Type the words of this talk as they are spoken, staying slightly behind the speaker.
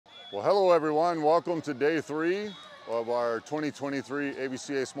Well, hello everyone. Welcome to day 3 of our 2023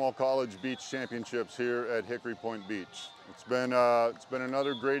 AVCA Small College Beach Championships here at Hickory Point Beach. It's been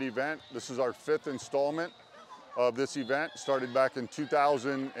another great event. This is our 5th installment of this event. Started back in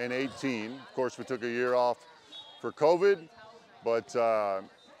 2018. Of course, we took a year off for COVID, but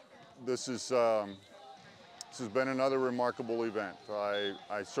this has been another remarkable event.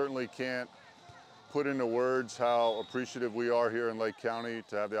 I certainly can't put into words how appreciative we are here in Lake County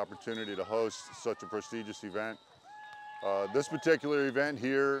to have the opportunity to host such a prestigious event. This particular event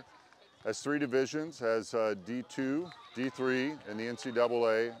here has 3 divisions, has D2, D3, and the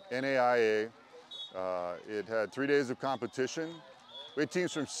NCAA, NAIA. It had 3 days of competition. We had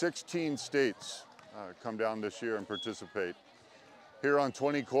teams from 16 states come down this year and participate here on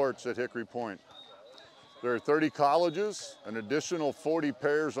 20 courts at Hickory Point. There are 30 colleges, an additional 40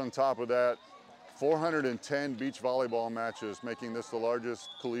 pairs on top of that, 410 beach volleyball matches, making this the largest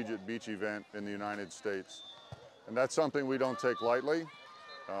collegiate beach event in the United States. And that's something we don't take lightly.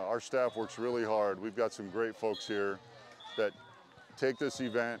 Our staff works really hard. We've got some great folks here that take this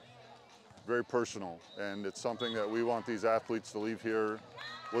event very personal, and it's something that we want these athletes to leave here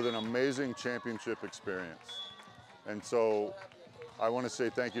with an amazing championship experience. And so I want to say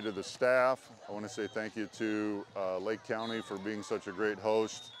thank you to the staff. I want to say thank you to Lake County for being such a great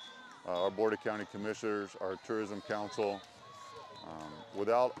host. Our Board of County Commissioners, our Tourism Council.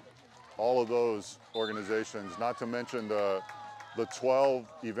 Without all of those organizations, not to mention the 12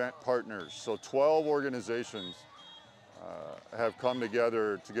 event partners. So 12 organizations have come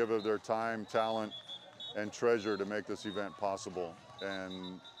together to give of their time, talent, and treasure to make this event possible.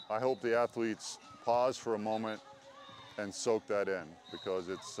 And I hope the athletes pause for a moment and soak that in, because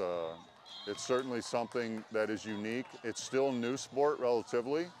it's certainly something that is unique. It's still a new sport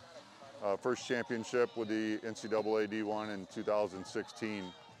relatively. First championship with the NCAA D1 in 2016.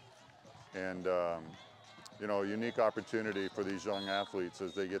 And, you know, a unique opportunity for these young athletes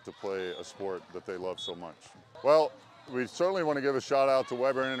as they get to play a sport that they love so much. Well, we certainly want to give a shout out to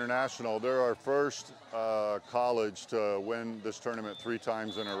Weber International. They're our first college to win this tournament 3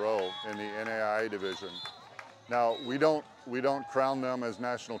 times in a row in the NAIA division. Now, we don't crown them as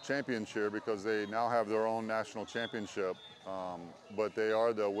national champions here because they now have their own national championship. But they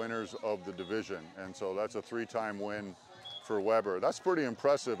are the winners of the division, and so that's a 3-time win for Weber. That's pretty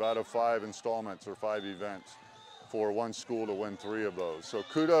impressive out of 5 installments or 5 events for one school to win 3 of those. So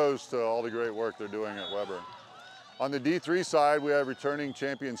kudos to all the great work they're doing at Weber. On the D3 side, we have returning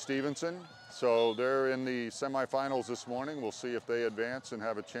champion Stevenson. So they're in the semifinals this morning. We'll see if they advance and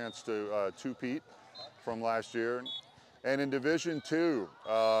have a chance to two-peat from last year. And in Division 2,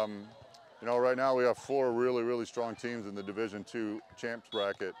 you know, right now we have 4 really strong teams in the Division 2 champs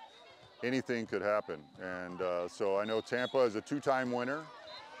bracket. Anything could happen. And so I know Tampa is a 2-time winner,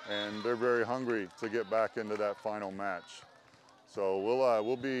 and they're very hungry to get back into that final match. So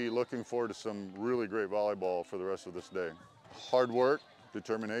we'll be looking forward to some really great volleyball for the rest of this day. Hard work,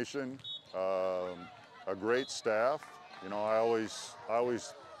 determination, a great staff. You know, I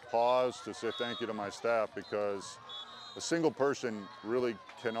always pause to say thank you to my staff, because a single person really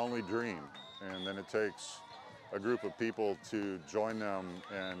can only dream, and then it takes a group of people to join them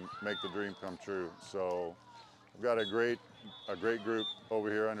and make the dream come true. So we've got a great group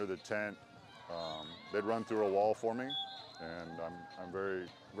over here under the tent. They'd run through a wall for me, and I'm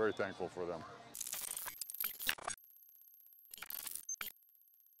very thankful for them.